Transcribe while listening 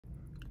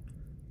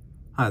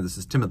Hi, this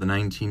is Tim at the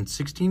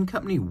 1916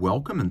 Company.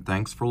 Welcome and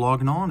thanks for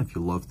logging on. If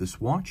you love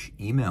this watch,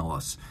 email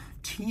us.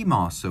 Team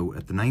Mosso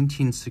at the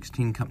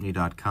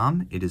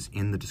 1916company.com. It is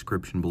in the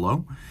description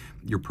below.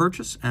 Your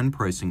purchase and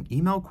pricing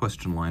email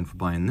question line for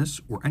buying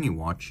this or any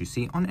watch you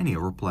see on any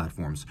of our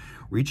platforms.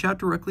 Reach out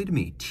directly to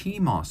me,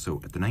 Team Mosso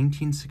at the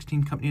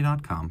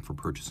 1916company.com for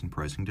purchase and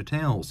pricing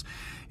details.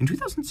 In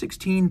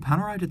 2016,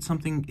 Panerai did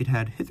something it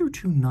had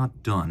hitherto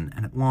not done,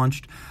 and it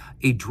launched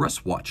a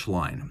dress watch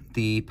line.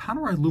 The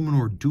Panerai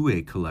Luminor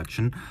Due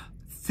collection,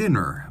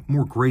 thinner,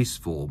 more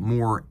graceful,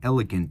 more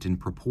elegant in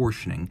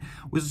proportioning,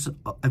 was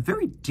a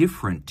very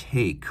different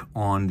take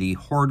on the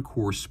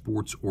hardcore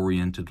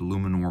sports-oriented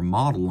Luminor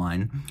model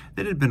line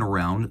that had been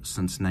around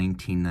since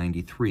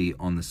 1993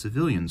 on the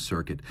civilian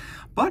circuit.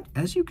 But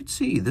as you can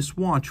see, this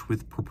watch,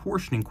 with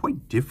proportioning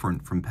quite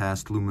different from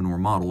past Luminor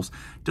models,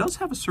 does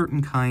have a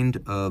certain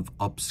kind of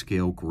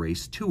upscale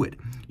grace to it.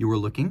 You are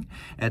looking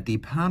at the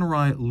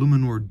Panerai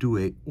Luminor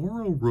Due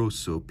Oro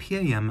Rosso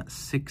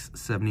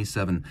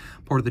PAM00677,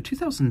 part of the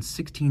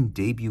 2016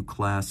 debut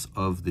class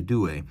of the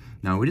Due.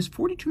 Now, it is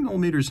 42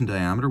 millimeters in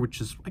diameter, which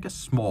is, I guess,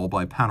 small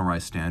by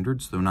Panerai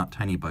standards, though not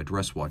tiny by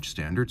dress watch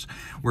standards,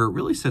 where it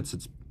really sets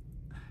its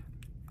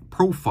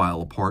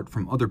profile apart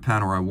from other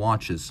Panerai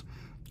watches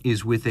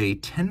is with a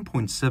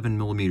 10.7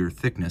 millimeter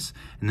thickness,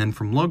 and then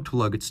from lug to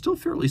lug, it's still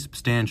fairly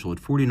substantial at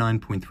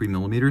 49.3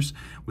 millimeters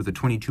with a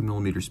 22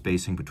 millimeter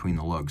spacing between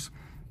the lugs.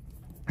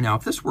 Now,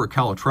 if this were a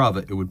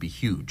Calatrava, it would be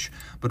huge,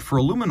 but for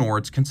a Luminor,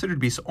 it's considered to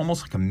be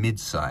almost like a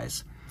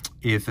mid-size.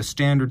 If a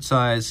standard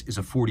size is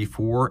a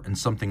 44 and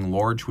something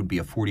large would be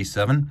a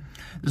 47,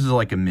 this is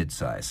like a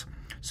mid-size.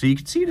 So you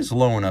can see it is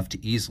low enough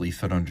to easily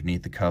fit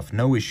underneath the cuff,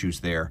 no issues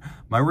there.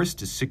 My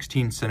wrist is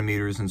 16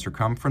 centimeters in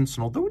circumference,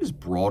 and although it is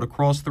broad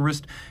across the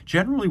wrist,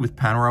 generally with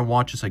Panerai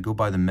watches I go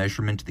by the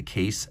measurement of the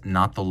case,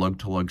 not the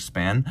lug-to-lug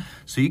span.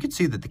 So you can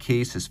see that the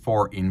case is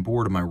far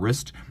inboard of my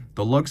wrist.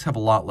 The lugs have a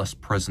lot less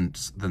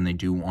presence than they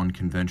do on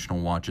conventional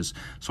watches,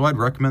 so I'd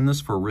recommend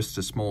this for a wrist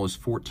as small as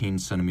 14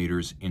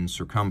 centimeters in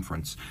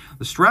circumference.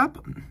 The strap,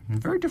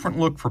 very different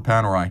look for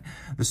Panerai,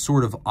 this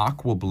sort of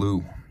aqua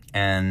blue,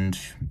 and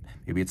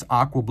maybe it's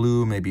aqua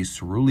blue, maybe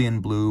cerulean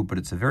blue, but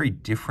it's a very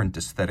different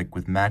aesthetic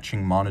with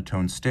matching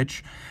monotone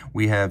stitch.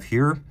 We have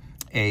here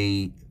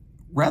a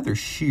rather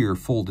sheer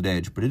folded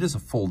edge, but it is a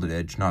folded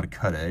edge, not a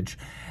cut edge.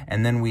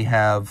 And then we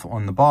have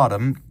on the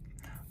bottom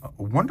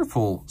a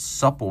wonderful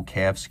supple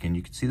calfskin.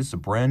 You can see this is a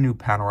brand new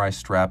Panerai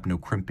strap, no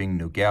crimping,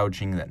 no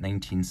gouging, that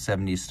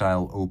 1970s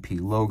style OP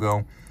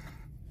logo,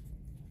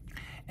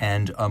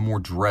 and a more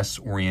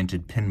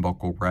dress-oriented pin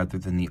buckle rather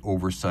than the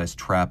oversized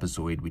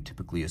trapezoid we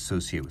typically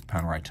associate with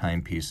Panerai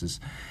timepieces.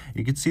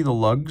 You can see the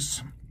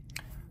lugs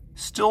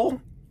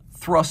still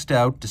thrust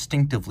out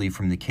distinctively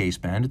from the case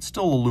band. It's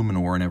still a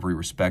Luminor in every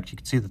respect. You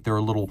can see that there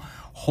are little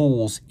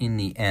holes in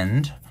the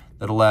end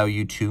that allow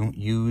you to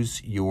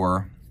use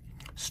your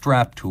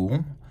strap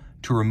tool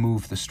to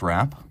remove the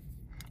strap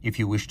if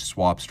you wish to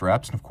swap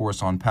straps. And of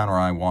course, on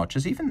Panerai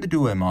watches, even the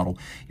Due model,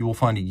 you will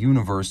find a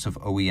universe of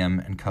OEM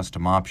and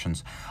custom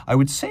options. I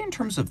would say in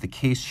terms of the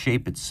case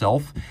shape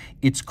itself,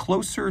 it's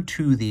closer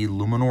to the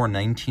Luminor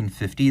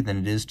 1950 than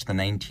it is to the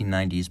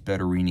 1990s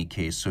Betterini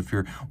case. So if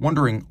you're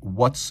wondering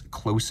what's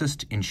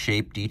closest in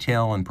shape,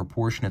 detail, and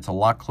proportion, it's a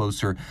lot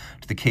closer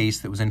to the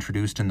case that was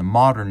introduced in the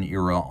modern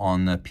era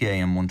on the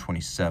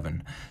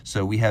PAM127.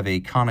 So we have a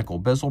conical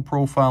bezel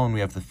profile, and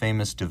we have the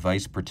famous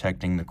device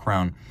protecting the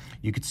crown.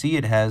 You can see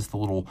it has the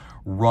little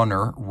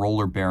runner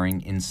roller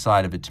bearing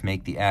inside of it to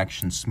make the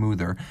action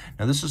smoother.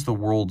 Now, this is the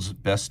world's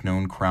best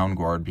known crown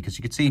guard because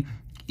you can see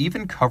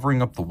even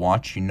covering up the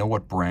watch, you know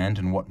what brand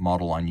and what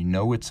model line. You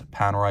know it's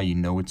Panerai, you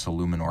know it's a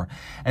Luminor.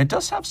 And it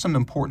does have some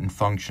important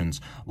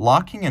functions.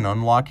 Locking and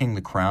unlocking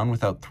the crown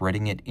without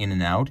threading it in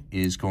and out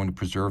is going to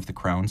preserve the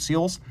crown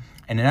seals.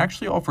 And it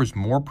actually offers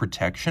more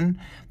protection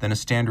than a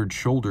standard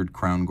shouldered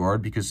crown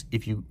guard, because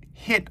if you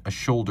hit a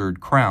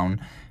shouldered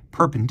crown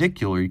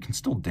perpendicular, you can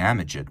still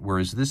damage it,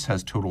 whereas this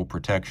has total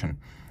protection.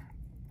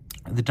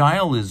 The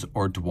dial is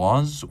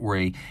ardoise, or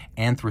a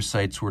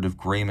anthracite sort of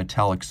gray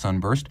metallic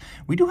sunburst.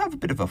 We do have a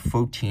bit of a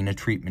fauxtina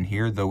treatment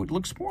here, though it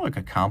looks more like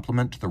a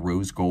compliment to the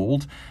rose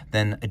gold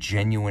than a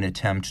genuine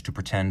attempt to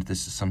pretend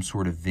this is some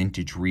sort of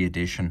vintage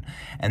re-edition.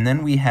 And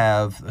then we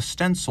have a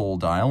stencil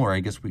dial, or I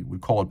guess we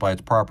would call it by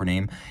its proper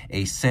name,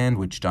 a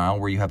sandwich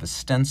dial, where you have a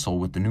stencil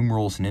with the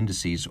numerals and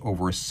indices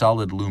over a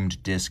solid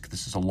loomed disc.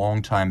 This is a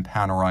long-time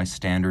Panerai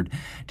standard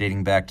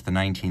dating back to the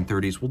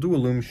 1930s. We'll do a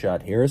loom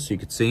shot here so you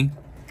can see.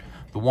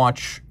 The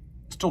watch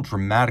is still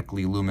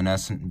dramatically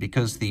luminescent,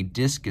 because the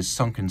disc is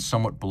sunken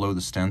somewhat below the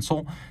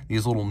stencil.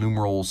 These little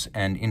numerals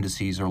and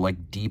indices are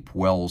like deep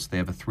wells. They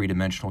have a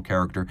three-dimensional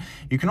character.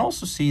 You can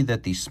also see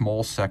that the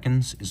small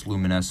seconds is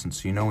luminescent,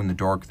 so you know in the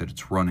dark that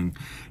it's running.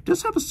 It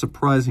does have a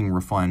surprising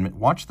refinement.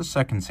 Watch the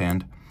seconds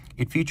hand.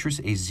 It features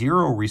a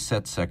 0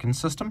 reset second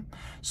system,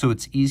 so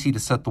it's easy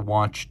to set the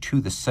watch to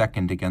the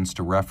second against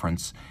a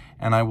reference.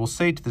 And I will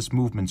say, to this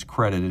movement's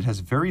credit, it has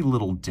very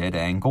little dead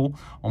angle.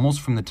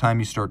 Almost from the time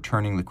you start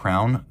turning the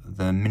crown,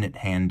 the minute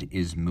hand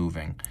is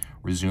moving.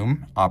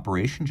 Resume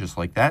operation just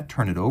like that.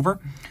 Turn it over.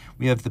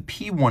 We have the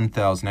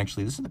P1000.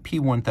 Actually, this is the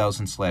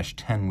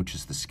P1000/10, which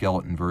is the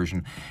skeleton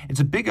version. It's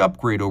a big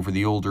upgrade over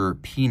the older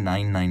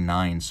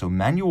P999. So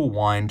manual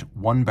wind,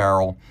 1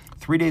 barrel,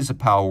 3 days of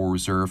power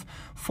reserve,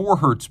 4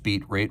 hertz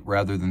beat rate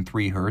rather than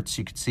 3 hertz.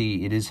 You can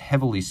see it is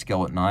heavily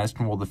skeletonized,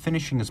 and while the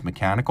finishing is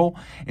mechanical,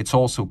 it's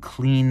also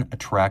clean,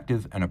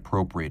 attractive, and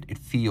appropriate. It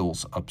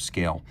feels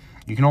upscale.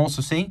 You can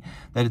also see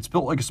that it's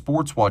built like a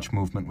sports watch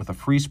movement with a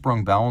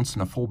free-sprung balance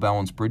and a full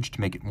balance bridge to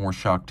make it more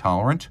shock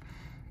tolerant.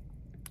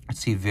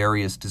 See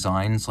various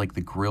designs like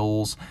the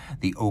grills,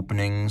 the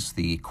openings,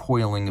 the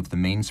coiling of the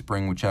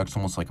mainspring, which acts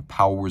almost like a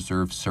power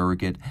reserve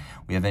surrogate.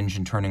 We have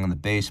engine turning on the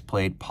base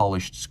plate,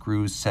 polished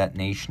screws,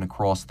 satination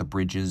across the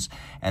bridges,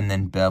 and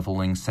then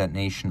beveling,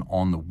 satination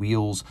on the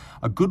wheels.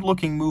 A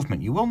good-looking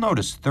movement. You will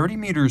notice 30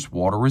 meters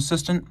water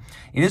resistant.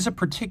 It is a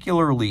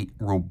particularly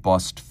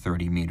robust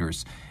 30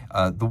 meters.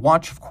 The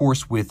watch, of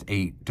course, with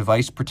a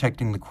device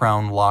protecting the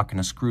crown lock and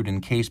a screwed-in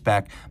case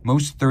back.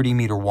 Most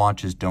 30-meter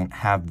watches don't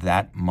have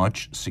that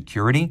much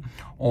security.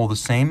 All the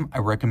same, I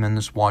recommend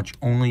this watch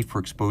only for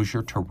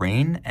exposure to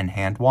rain and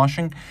hand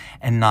washing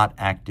and not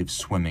active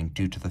swimming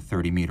due to the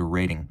 30-meter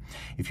rating.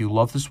 If you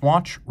love this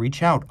watch,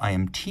 reach out. I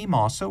am Team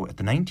Mosso at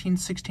the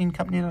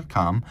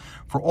 1916company.com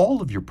for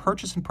all of your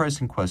purchase and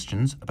pricing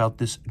questions about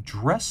this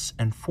dress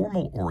and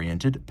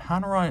formal-oriented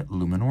Panerai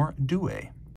Luminor Due.